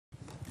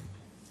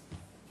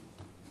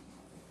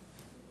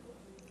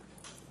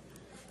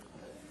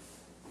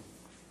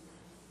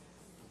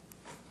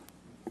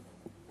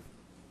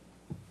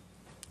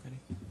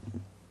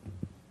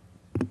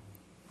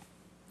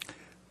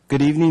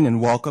Good evening and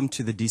welcome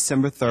to the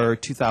December 3rd,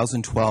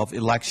 2012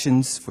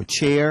 elections for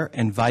Chair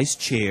and Vice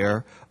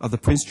Chair of the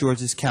Prince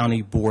George's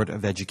County Board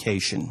of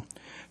Education.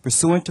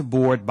 Pursuant to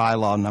Board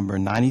Bylaw number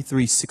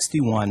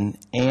 9361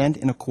 and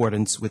in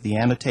accordance with the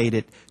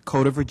annotated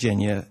Code of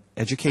Virginia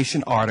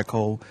Education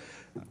Article,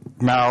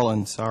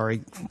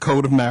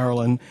 Code of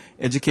Maryland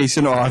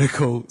Education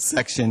Article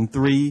Section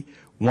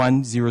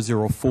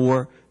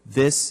 31004,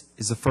 this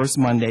is the first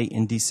Monday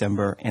in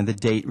December and the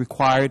date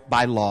required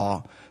by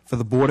law for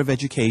the Board of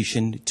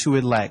Education to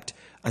elect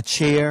a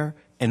chair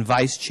and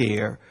vice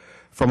chair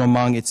from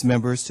among its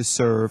members to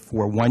serve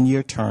for a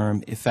one-year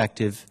term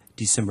effective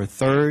December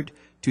 3rd,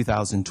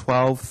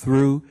 2012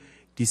 through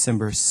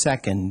December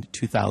 2nd,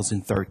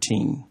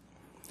 2013.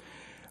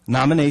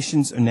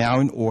 Nominations are now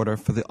in order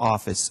for the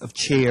office of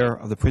Chair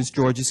of the Prince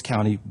George's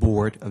County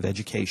Board of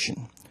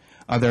Education.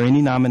 Are there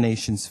any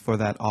nominations for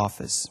that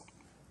office?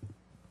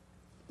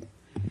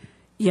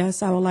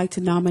 Yes, I would like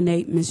to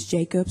nominate Ms.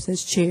 Jacobs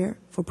as chair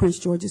for Prince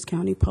George's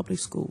County Public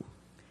School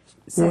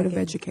Board of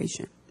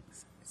Education.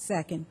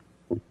 Second.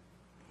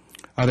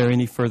 Are there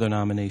any further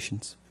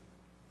nominations?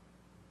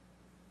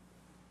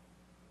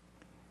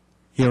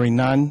 Hearing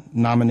none,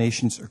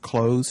 nominations are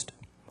closed.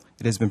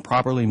 It has been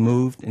properly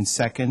moved and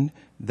second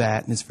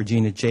that Ms.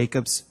 Virginia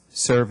Jacobs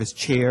serve as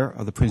chair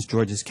of the Prince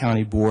George's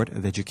County Board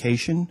of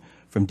Education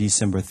from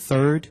December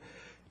 3rd,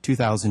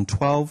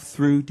 2012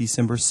 through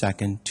December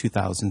 2nd,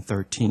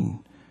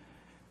 2013.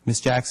 Ms.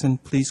 Jackson,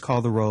 please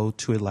call the roll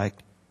to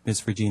elect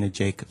Ms. Virginia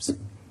Jacobs.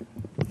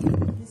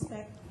 Ms.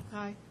 Beck?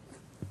 Aye.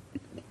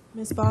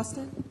 Ms.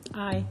 Boston?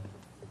 Aye.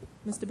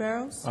 Mr.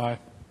 Barrows? Aye.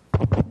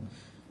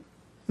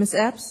 Ms.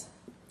 Epps?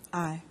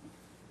 Aye.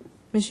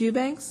 Ms.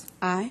 Eubanks?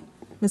 Aye.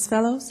 Ms.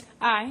 Fellows?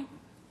 Aye.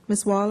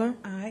 Ms. Waller?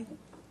 Aye.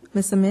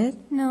 Ms. Ahmed?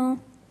 No.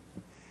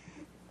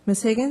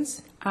 Ms.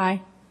 Higgins?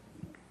 Aye.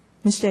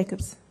 Ms.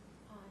 Jacobs?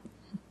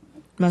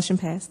 Motion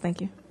passed.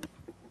 Thank you.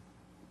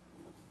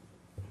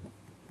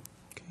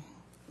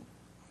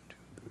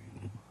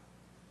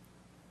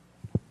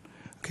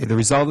 Okay, the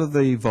result of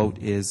the vote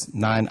is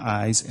 9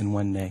 ayes and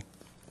 1 nay.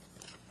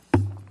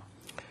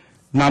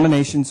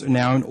 Nominations are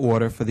now in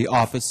order for the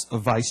office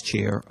of Vice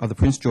Chair of the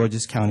Prince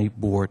George's County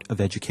Board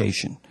of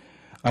Education.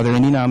 Are there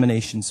any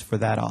nominations for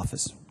that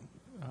office?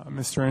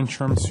 Mr.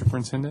 Interim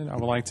Superintendent, I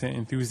would like to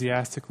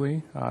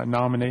enthusiastically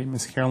nominate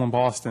Ms. Carolyn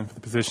Boston for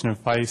the position of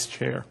Vice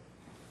Chair.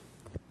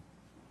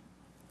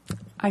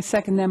 I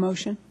second that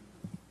motion.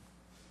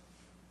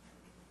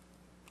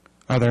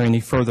 Are there any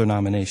further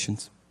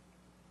nominations?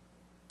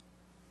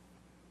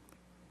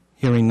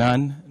 Hearing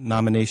none,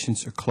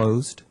 nominations are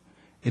closed.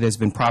 It has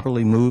been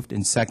properly moved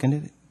and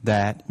seconded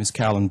that Ms.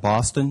 Carolyn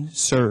Boston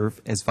serve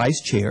as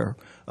Vice Chair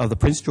of the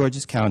Prince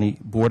George's County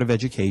Board of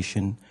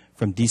Education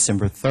from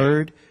December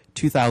 3rd,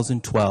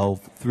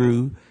 2012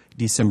 through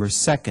December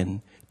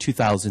 2nd,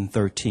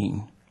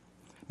 2013.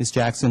 Ms.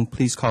 Jackson,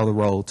 please call the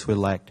roll to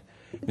elect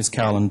Ms.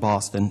 Carolyn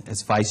Boston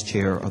as Vice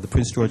Chair of the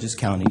Prince George's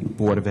County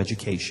Board of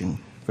Education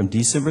from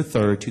December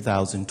 3rd,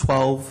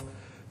 2012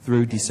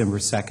 through December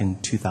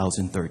 2nd,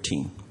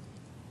 2013.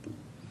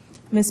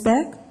 Ms.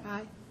 Beck?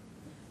 Aye.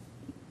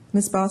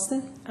 Ms.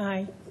 Boston?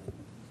 Aye.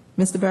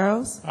 Mr.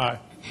 Barrows? Aye.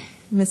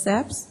 Ms.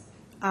 Epps?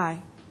 Aye.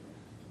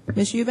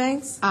 Ms.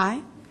 Eubanks?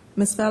 Aye.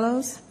 Ms.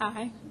 Fellows?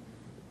 Aye.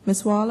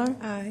 Ms. Waller?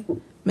 Aye.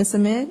 Ms.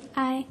 Ahmed?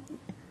 Aye.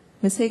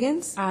 Ms.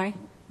 Higgins? Aye.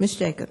 Ms.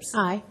 Jacobs?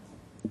 Aye.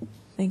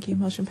 Thank you.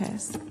 Motion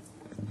passed.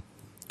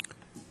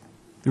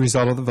 The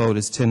result of the vote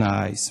is 10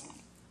 ayes.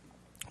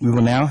 We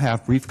will now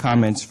have brief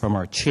comments from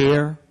our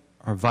chair,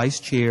 our vice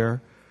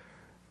chair,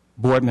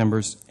 board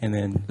members, and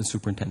then the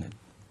superintendent.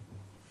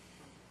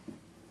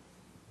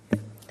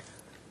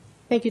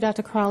 Thank you,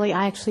 Dr. Crawley.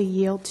 I actually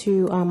yield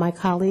to my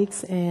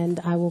colleagues, and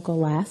I will go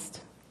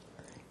last.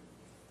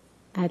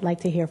 I'd like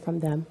to hear from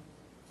them.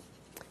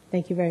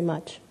 Thank you very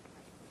much.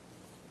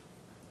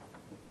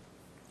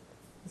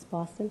 Ms.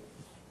 Boston?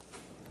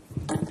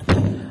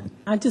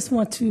 I just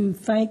want to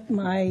thank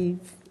my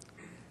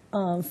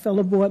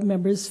fellow board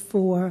members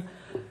for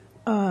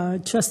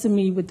trusting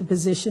me with the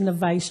position of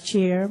vice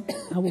chair.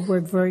 I will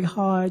work very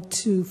hard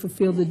to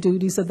fulfill the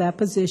duties of that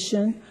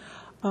position.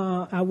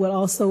 I will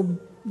also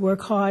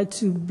work hard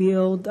to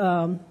build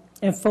and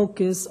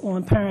focus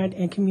on parent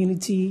and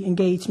community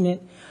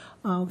engagement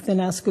within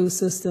our school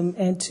system,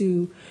 and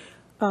to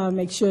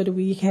make sure that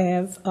we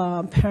have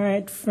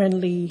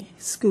parent-friendly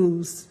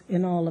schools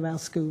in all of our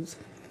schools.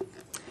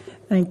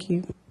 Thank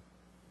you.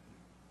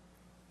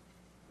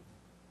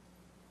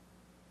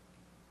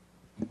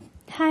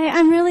 Hi,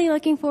 I'm really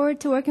looking forward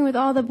to working with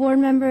all the board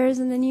members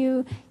and the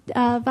new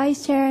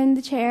vice chair and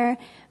the chair.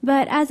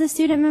 But as a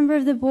student member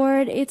of the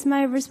board, it's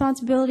my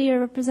responsibility to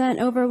represent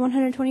over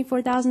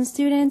 124,000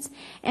 students,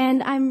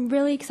 and I'm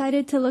really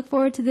excited to look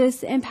forward to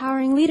this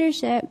empowering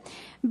leadership.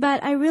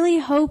 But I really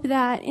hope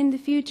that in the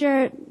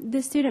future,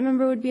 the student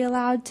member would be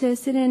allowed to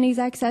sit in an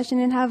exec session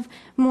and have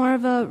more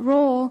of a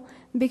role,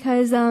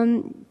 because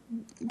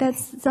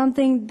that's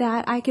something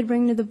that I could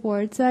bring to the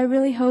board. So I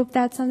really hope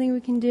that's something we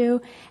can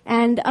do.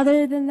 And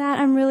other than that,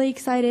 I'm really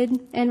excited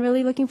and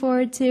really looking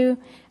forward to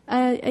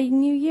a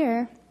new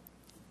year.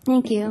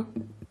 Thank you.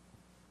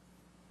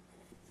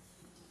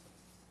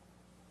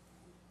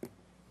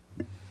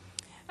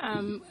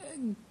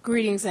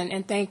 Greetings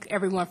and thank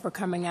everyone for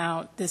coming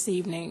out this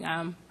evening.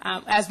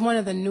 As one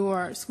of the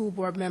newer school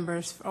board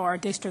members for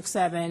District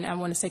 7, I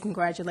want to say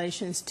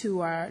congratulations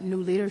to our new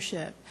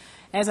leadership.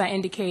 As I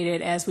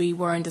indicated as we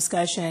were in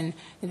discussion,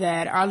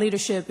 that our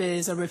leadership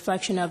is a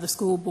reflection of the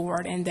school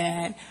board, and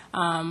that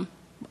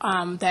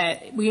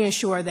that we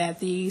ensure that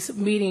these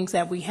meetings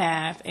that we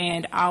have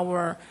and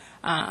our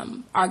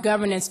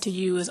governance to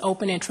you is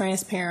open and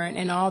transparent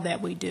in all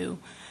that we do.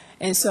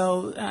 And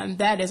so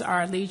that is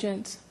our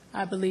allegiance,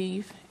 I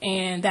believe,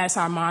 and that's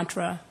our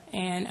mantra.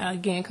 And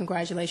again,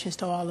 congratulations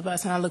to all of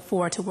us, and I look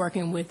forward to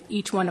working with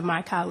each one of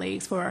my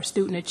colleagues for our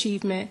student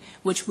achievement,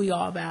 which we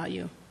all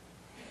value.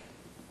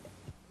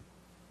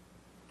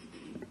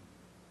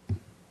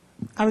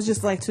 I would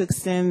just like to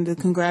extend the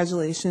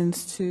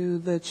congratulations to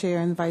the chair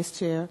and vice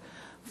chair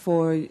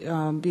for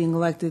being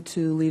elected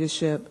to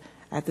leadership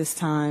at this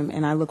time,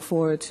 and I look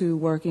forward to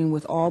working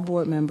with all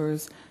board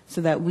members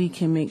so that we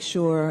can make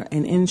sure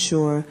and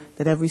ensure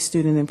that every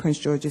student in Prince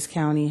George's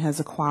County has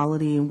a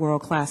quality and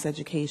world-class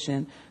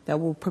education that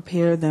will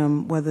prepare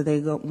them whether they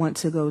want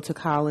to go to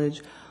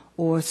college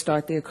or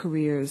start their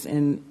careers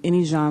in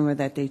any genre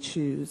that they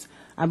choose.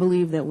 I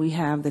believe that we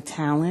have the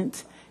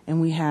talent and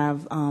we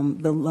have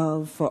the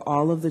love for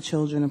all of the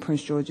children of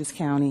Prince George's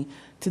County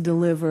to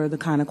deliver the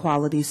kind of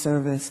quality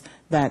service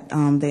that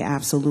they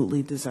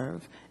absolutely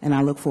deserve. And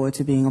I look forward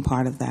to being a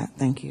part of that.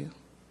 Thank you.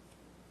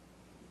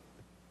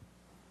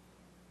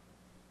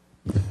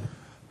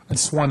 I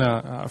just want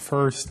to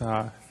first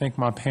thank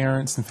my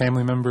parents and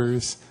family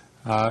members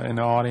in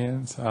the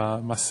audience,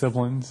 my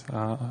siblings.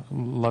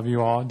 Love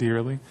you all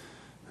dearly.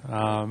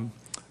 And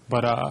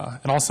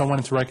also I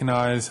wanted to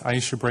recognize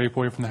Aisha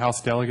Braveboy from the House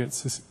of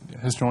Delegates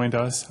has joined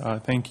us.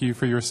 Thank you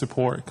for your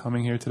support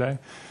coming here today.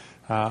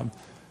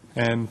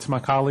 And to my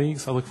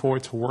colleagues, I look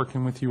forward to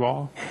working with you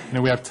all. You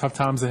know, we have tough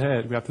times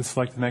ahead. We have to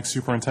select the next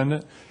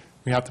superintendent.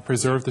 We have to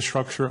preserve the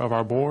structure of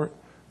our board.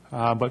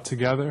 But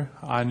together,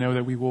 I know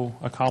that we will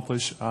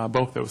accomplish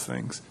both those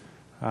things.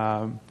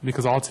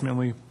 Because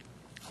ultimately,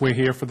 we're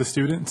here for the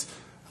students.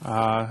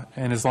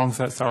 And as long as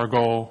that's our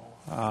goal,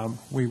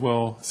 we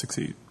will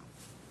succeed.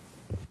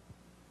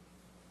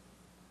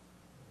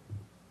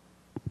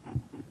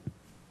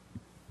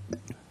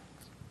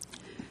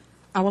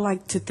 I would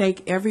like to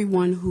thank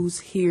everyone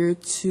who's here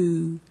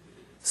to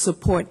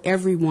support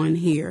everyone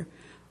here.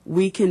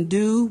 We can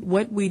do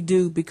what we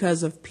do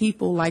because of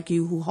people like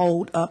you who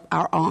hold up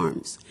our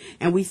arms,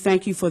 and we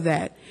thank you for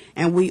that.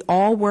 And we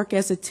all work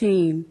as a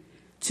team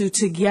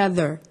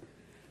together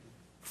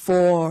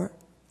for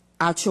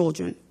our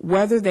children,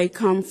 whether they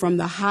come from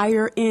the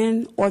higher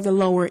end or the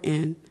lower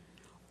end.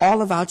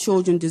 All of our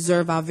children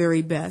deserve our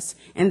very best,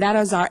 and that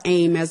is our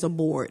aim as a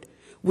board.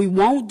 We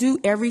won't do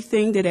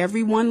everything that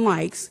everyone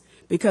likes,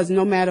 because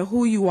no matter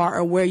who you are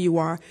or where you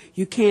are,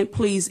 you can't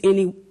please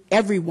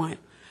everyone.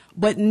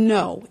 But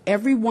no,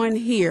 everyone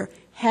here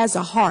has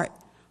a heart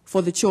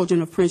for the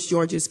children of Prince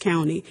George's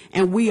County,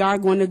 and we are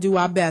going to do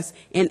our best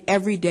and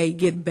every day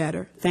get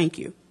better. Thank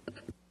you.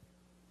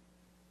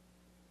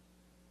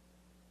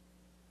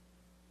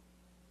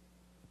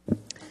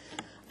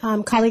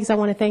 Colleagues, I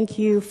want to thank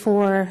you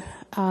for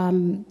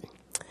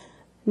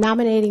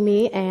nominating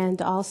me and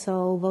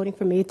also voting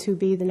for me to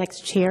be the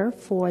next chair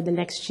for the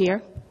next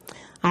year.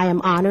 I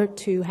am honored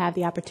to have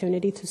the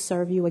opportunity to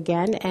serve you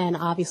again, and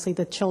obviously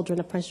the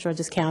children of Prince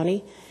George's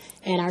County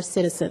and our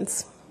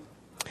citizens.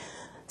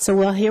 So,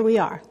 well, here we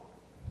are.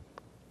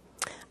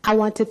 I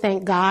want to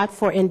thank God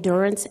for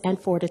endurance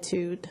and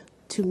fortitude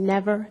to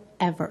never,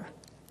 ever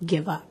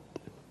give up.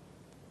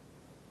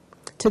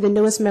 To the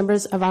newest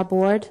members of our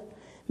board,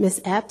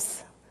 Ms.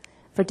 Epps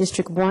for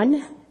District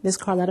 1, Ms.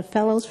 Carletta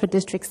Fellows for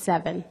District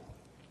 7.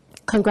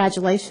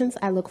 Congratulations.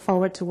 I look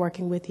forward to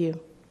working with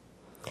you.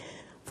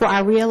 For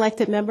our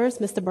re-elected members,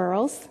 Mr.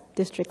 Burrows,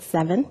 District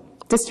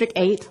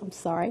 8,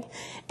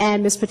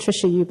 and Ms.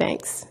 Patricia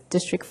Eubanks,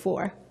 District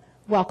 4.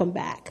 Welcome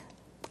back.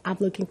 I'm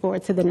looking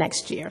forward to the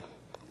next year.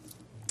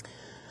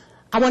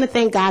 I want to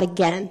thank God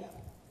again.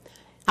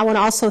 I want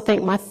to also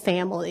thank my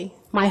family,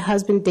 my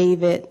husband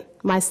David,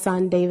 my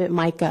son David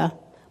Micah,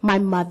 my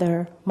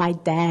mother, my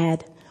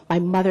dad, my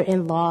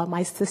mother-in-law,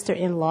 my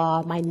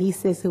sister-in-law, my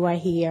nieces who are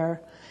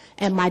here,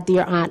 and my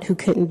dear aunt who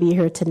couldn't be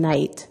here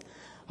tonight.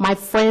 My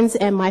friends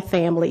and my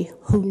family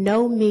who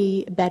know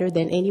me better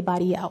than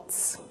anybody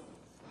else.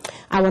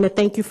 I want to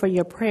thank you for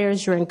your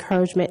prayers, your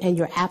encouragement, and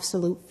your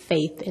absolute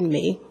faith in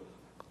me.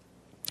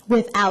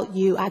 Without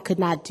you, I could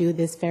not do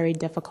this very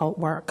difficult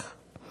work.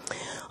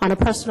 On a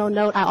personal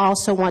note, I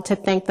also want to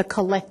thank the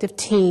collective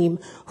team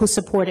who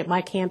supported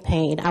my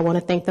campaign. I want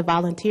to thank the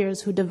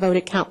volunteers who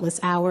devoted countless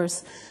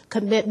hours,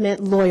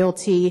 commitment,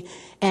 loyalty,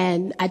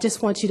 and I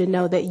just want you to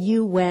know that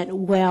you went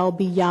well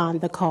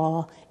beyond the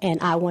call, and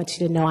I want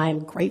you to know I am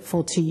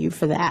grateful to you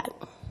for that.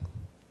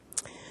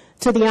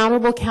 To the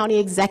Honorable County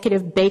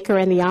Executive Baker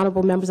and the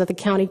honorable members of the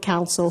County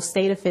Council,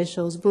 state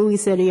officials, Bowie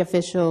City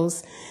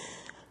officials,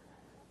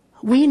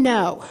 We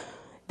know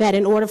that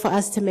in order for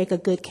us to make a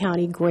good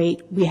county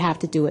great, we have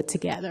to do it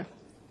together.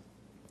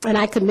 And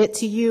I commit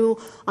to you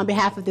on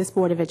behalf of this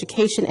Board of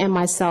Education and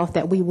myself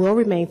that we will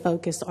remain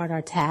focused on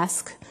our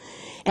task,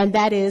 and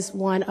that is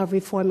one of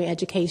reforming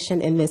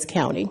education in this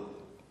county.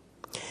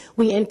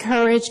 We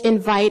encourage,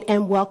 invite,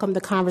 and welcome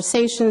the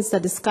conversations, the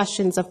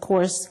discussions, of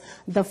course,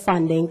 the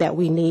funding that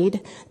we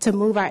need to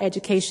move our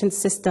education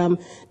system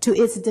to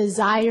its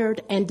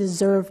desired and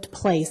deserved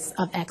place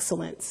of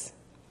excellence.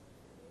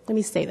 Let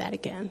me say that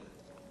again.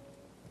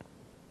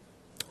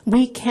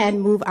 We can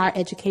move our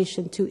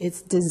education to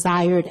its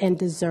desired and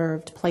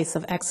deserved place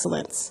of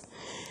excellence.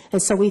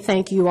 And so we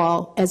thank you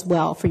all as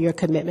well for your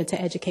commitment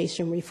to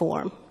education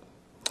reform.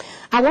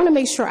 I want to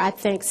make sure I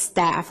thank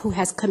staff who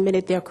has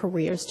committed their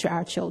careers to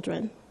our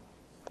children.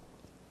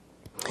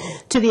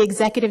 To the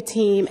executive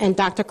team and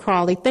Dr.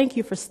 Crawley, thank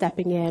you for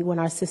stepping in when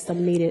our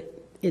system needed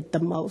it the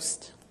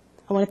most.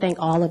 I want to thank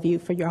all of you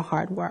for your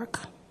hard work.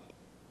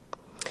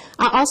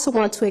 I also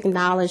want to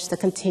acknowledge the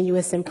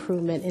continuous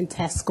improvement in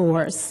test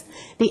scores,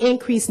 the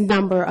increased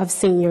number of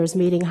seniors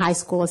meeting high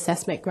school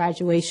assessment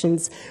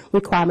graduations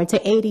requirement to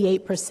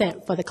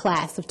 88% for the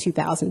class of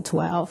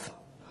 2012.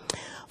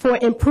 For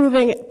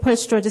improving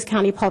Prince George's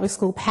County Public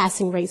School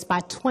passing rates by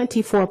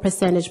 24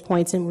 percentage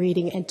points in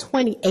reading and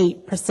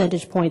 28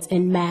 percentage points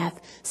in math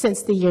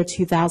since the year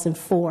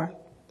 2004.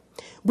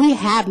 We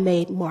have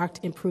made marked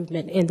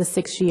improvement in the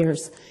 6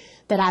 years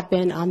that I've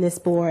been on this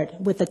board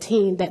with a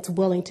team that's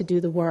willing to do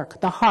the work,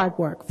 the hard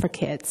work for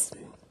kids.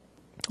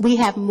 We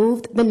have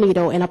moved the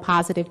needle in a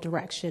positive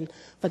direction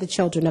for the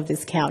children of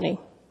this county.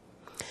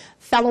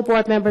 Fellow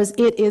board members,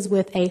 it is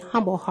with a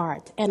humble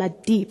heart and a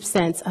deep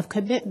sense of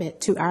commitment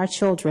to our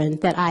children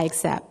that I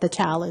accept the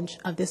challenge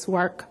of this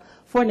work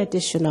for an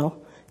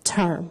additional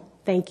term.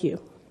 Thank you.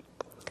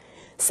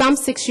 Some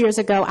 6 years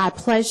ago, I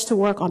pledged to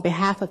work on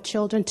behalf of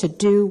children to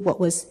do what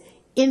was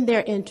in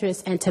their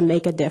interest and to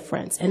make a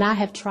difference. And I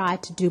have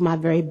tried to do my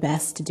very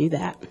best to do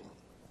that.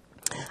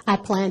 I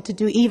plan to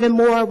do even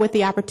more with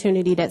the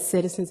opportunity that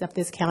citizens of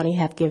this county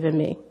have given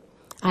me.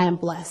 I am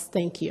blessed.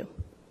 Thank you.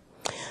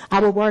 I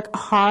will work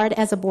hard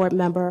as a board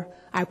member.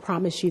 I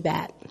promise you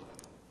that.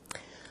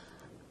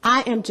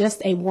 I am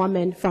just a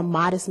woman from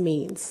modest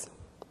means,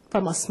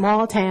 from a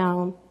small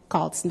town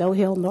called Snow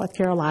Hill, North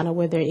Carolina,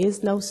 where there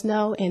is no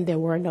snow and there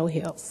were no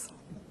hills.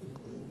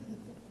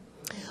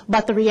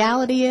 But the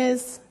reality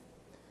is,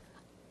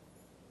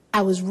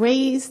 I was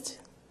raised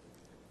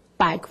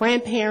by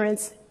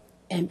grandparents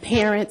and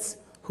parents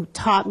who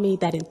taught me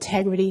that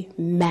integrity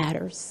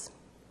matters.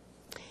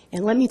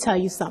 And let me tell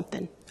you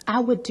something. I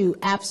would do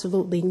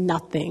absolutely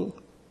nothing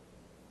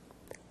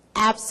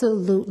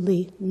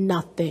absolutely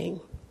nothing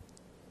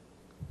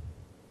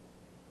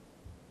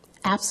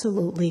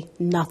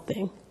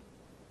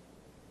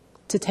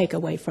to take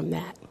away from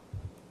that.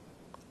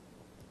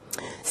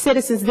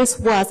 Citizens, this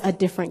was a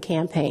different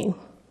campaign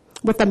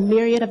with a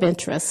myriad of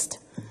interests,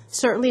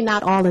 certainly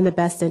not all in the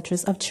best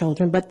interest of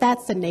children, but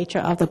that's the nature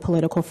of the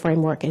political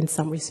framework in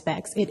some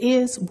respects. It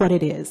is what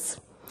it is.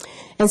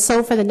 And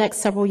so for the next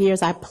several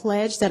years, I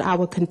pledge that I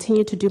will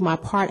continue to do my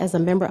part as a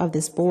member of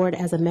this board,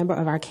 as a member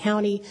of our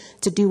county,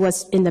 to do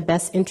what's in the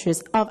best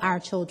interest of our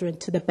children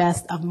to the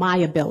best of my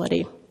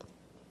ability.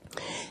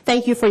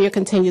 Thank you for your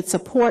continued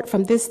support.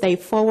 From this day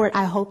forward,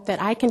 I hope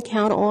that I can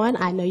count on,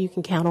 I know you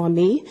can count on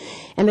me,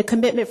 and the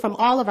commitment from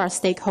all of our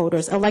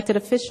stakeholders, elected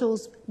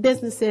officials,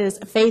 businesses,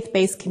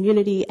 faith-based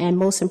community, and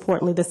most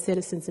importantly, the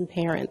citizens and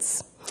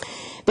parents.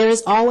 There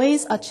is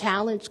always a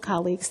challenge,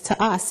 colleagues, to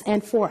us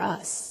and for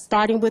us.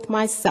 Starting with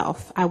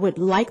myself, I would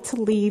like to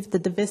leave the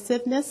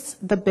divisiveness,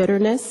 the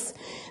bitterness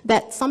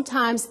that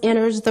sometimes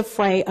enters the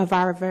fray of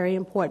our very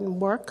important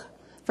work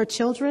for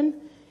children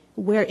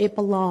where it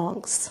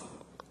belongs,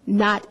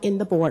 not in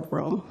the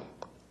boardroom.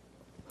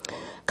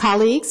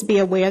 Colleagues, be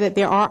aware that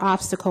there are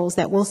obstacles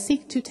that will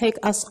seek to take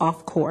us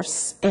off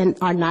course and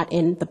are not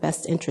in the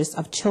best interest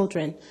of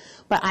children.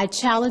 But I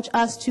challenge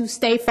us to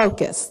stay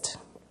focused,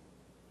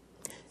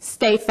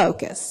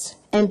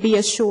 and be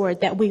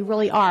assured that we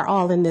really are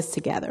all in this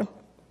together.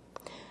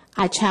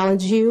 I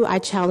challenge you, I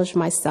challenge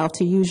myself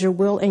to use your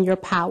will and your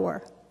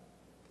power.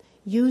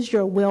 Use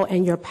your will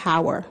and your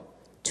power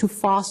to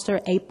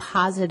foster a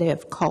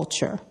positive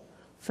culture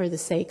for the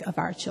sake of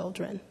our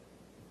children.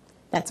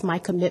 That's my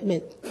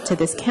commitment to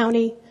this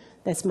county.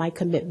 That's my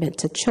commitment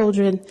to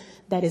children.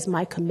 That is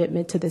my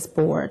commitment to this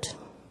board.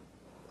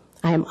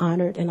 I am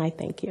honored and I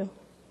thank you.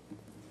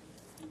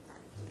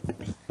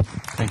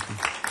 Thank you.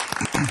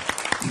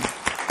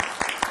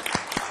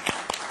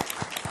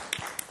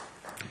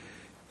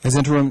 As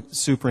interim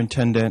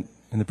superintendent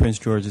in the Prince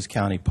George's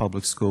County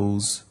Public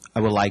Schools, I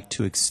would like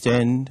to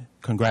extend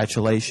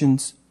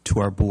congratulations to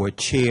our board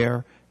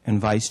chair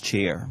and vice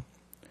chair.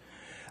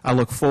 I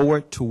look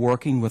forward to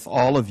working with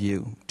all of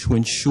you to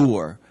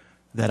ensure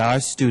that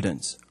our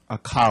students are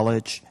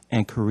college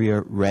and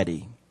career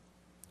ready.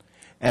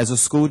 As a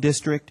school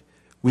district,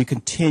 we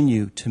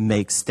continue to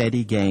make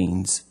steady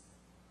gains.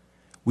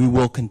 We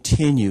will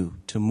continue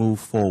to move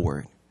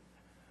forward.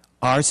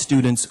 Our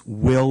students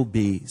will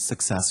be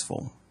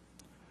successful.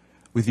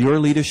 With your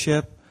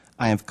leadership,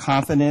 I am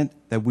confident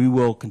that we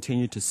will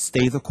continue to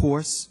stay the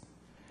course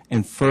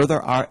and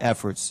further our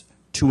efforts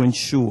to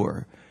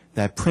ensure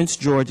that Prince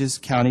George's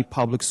County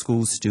Public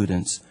Schools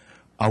students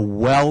are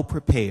well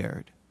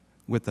prepared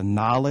with the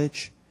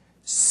knowledge,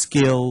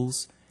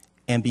 skills,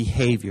 and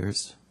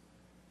behaviors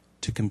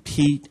to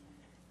compete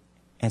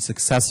and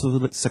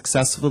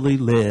successfully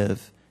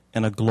live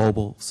in a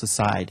global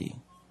society.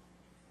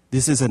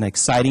 This is an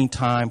exciting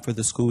time for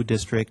the school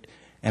district,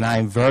 and I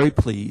am very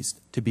pleased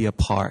to be a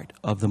part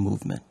of the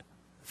movement.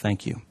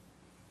 Thank you.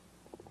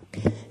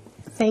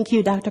 Thank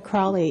you, Dr.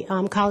 Crawley.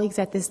 Colleagues,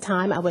 at this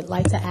time, I would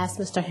like to ask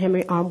Mr.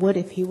 Henry Armwood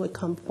if he would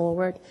come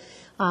forward.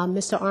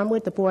 Mr.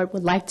 Armwood, the board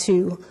would like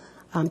to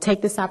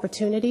take this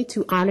opportunity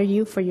to honor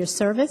you for your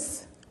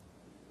service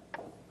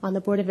on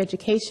the Board of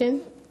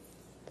Education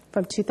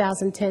from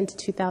 2010 to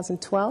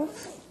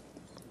 2012.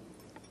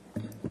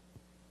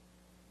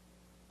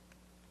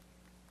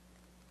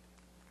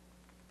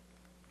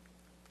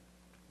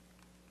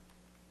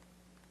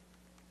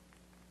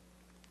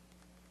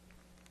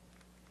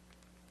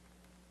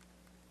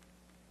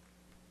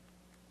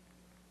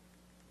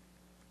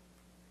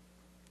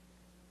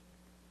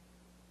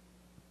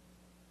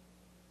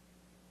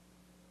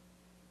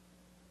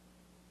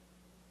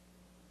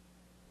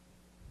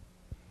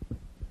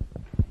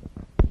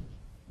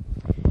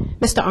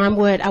 Mr.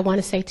 Armwood, I want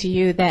to say to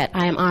you that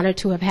I am honored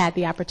to have had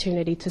the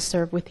opportunity to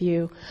serve with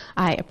you.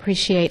 I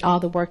appreciate all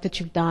the work that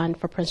you've done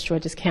for Prince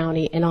George's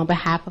County, and on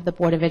behalf of the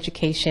Board of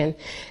Education,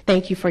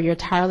 thank you for your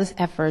tireless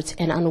efforts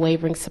and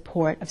unwavering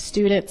support of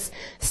students,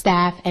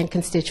 staff, and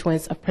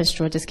constituents of Prince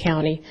George's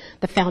County.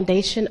 The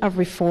foundation of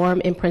reform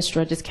in Prince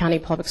George's County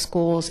Public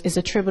Schools is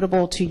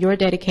attributable to your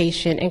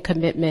dedication and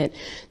commitment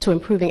to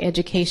improving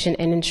education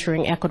and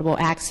ensuring equitable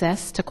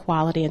access to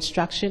quality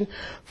instruction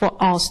for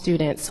all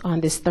students. On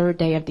this third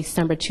day of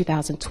December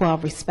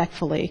 2012,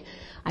 respectfully,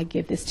 I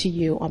give this to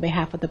you on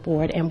behalf of the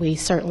board, and we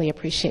certainly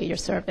appreciate your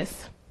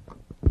service.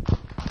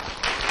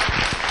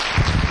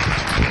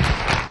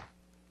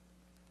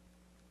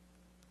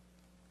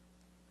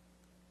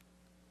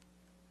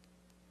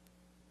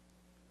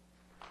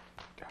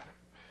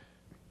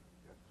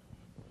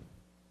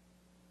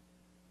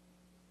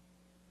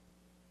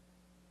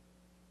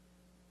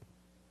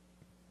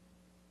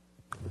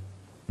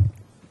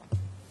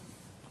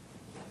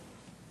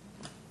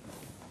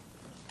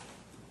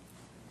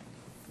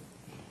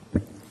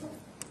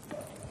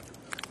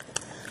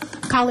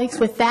 Colleagues,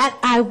 with that,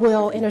 I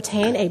will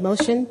entertain a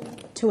motion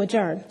to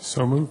adjourn.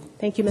 So moved.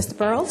 Thank you, Mr.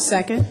 Burrows.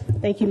 Second.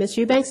 Thank you, Ms.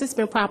 Eubanks. It's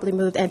been properly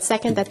moved and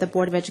second that the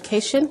Board of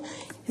Education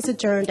is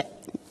adjourned.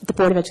 The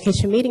Board of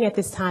Education meeting at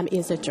this time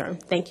is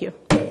adjourned. Thank you.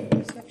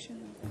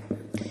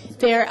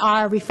 There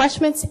are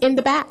refreshments in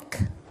the back.